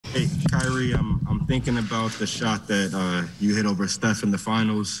Hey, Kyrie, I'm thinking about the shot that you hit over Steph in the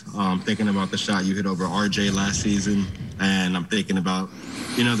finals. I'm thinking about the shot you hit over RJ last season. And I'm thinking about,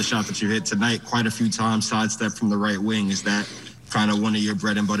 the shot that you hit tonight quite a few times, sidestep from the right wing. Is that kind of one of your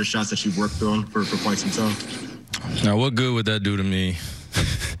bread and butter shots that you've worked on for quite some time? Now, what good would that do to me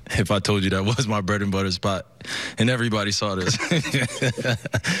if I told you that was my bread and butter spot and everybody saw this?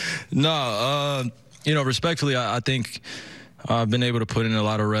 No, respectfully, I think I've been able to put in a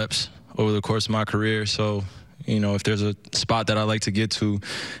lot of reps over the course of my career. So, if there's a spot that I like to get to,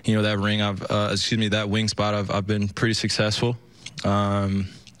 that wing spot, I've been pretty successful.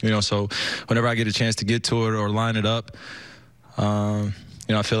 So whenever I get a chance to get to it or line it up, I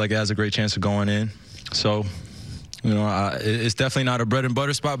feel like it has a great chance of going in. So, it's definitely not a bread and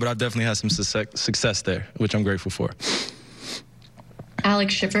butter spot, but I've definitely had some success there, which I'm grateful for.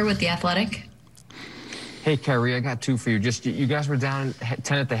 Alex Schiffer with The Athletic. Hey, Kyrie, I got two for you. Just, you guys were down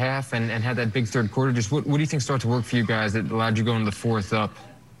 10 at the half and had that big third quarter. Just what do you think started to work for you guys that allowed you to go into the fourth up?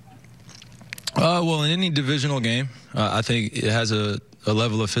 Well, in any divisional game, I think it has a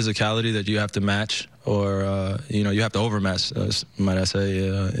level of physicality that you have to match, or you have to overmatch, might I say.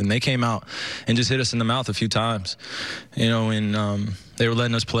 And they came out and just hit us in the mouth a few times, and they were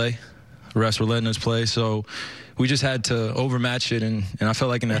letting us play. The refs were letting us play, so we just had to overmatch it. And I felt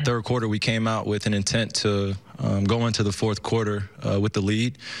like in that third quarter we came out with an intent to go into the fourth quarter with the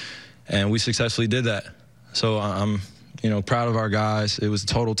lead, and we successfully did that. So I'm proud of our guys. It was a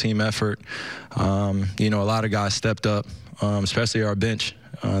total team effort. A lot of guys stepped up, especially our bench.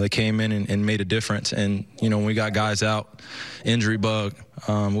 They came in and made a difference. And, when we got guys out, injury bug,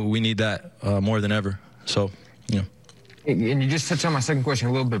 we need that more than ever. So, And you just touched on my second question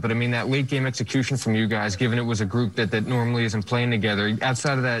a little bit, but I mean that late game execution from you guys, given it was a group that normally isn't playing together,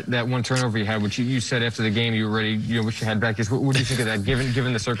 outside of that one turnover you had, which you said after the game you were ready, wish you had back. What do you think of that,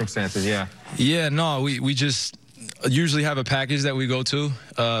 given the circumstances? Yeah. Yeah, no, we just usually have a package that we go to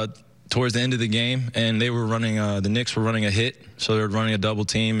towards the end of the game, and they were running, the Knicks were running a hit, so they were running a double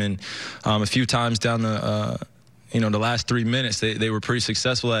team, and a few times down the the last 3 minutes, they were pretty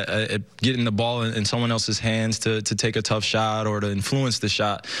successful at getting the ball in someone else's hands to take a tough shot or to influence the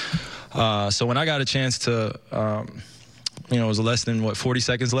shot. So when I got a chance to, it was less than, 40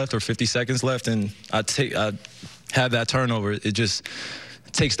 seconds left or 50 seconds left, and I had that turnover, it just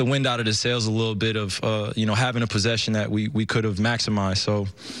takes the wind out of the sails a little bit of, having a possession that we could have maximized. So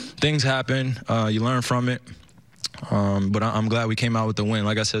things happen. You learn from it. But I'm glad we came out with the win.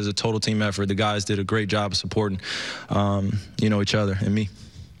 Like I said, it's a total team effort. The guys did a great job of supporting, each other and me.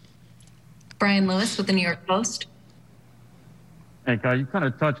 Brian Lewis with the New York Post. Hey, Kai, you kind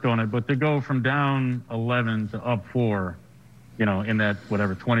of touched on it, but to go from down 11 to up 4, in that,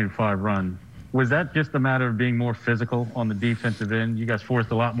 20-5 run, was that just a matter of being more physical on the defensive end? You guys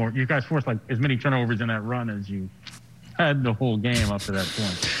forced a lot more. You guys forced like as many turnovers in that run as you had the whole game up to that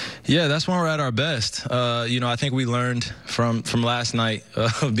point. Yeah, that's when we're at our best. I think we learned from last night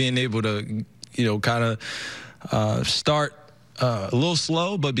of being able to, kind of start a little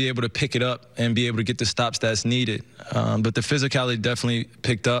slow, but be able to pick it up and be able to get the stops that's needed. But the physicality definitely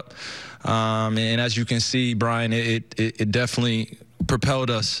picked up. And as you can see, Brian, it definitely propelled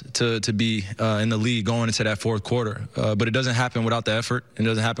us to be in the lead going into that fourth quarter. But it doesn't happen without the effort. It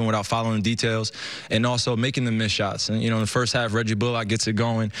doesn't happen without following the details and also making the missed shots. And, in the first half, Reggie Bullock gets it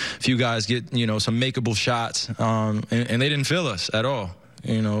going. A few guys get, some makeable shots, and they didn't feel us at all.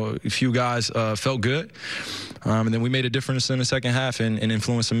 A few guys felt good. And then we made a difference in the second half and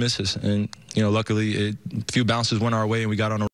influenced some misses. And, luckily, a few bounces went our way and we got on a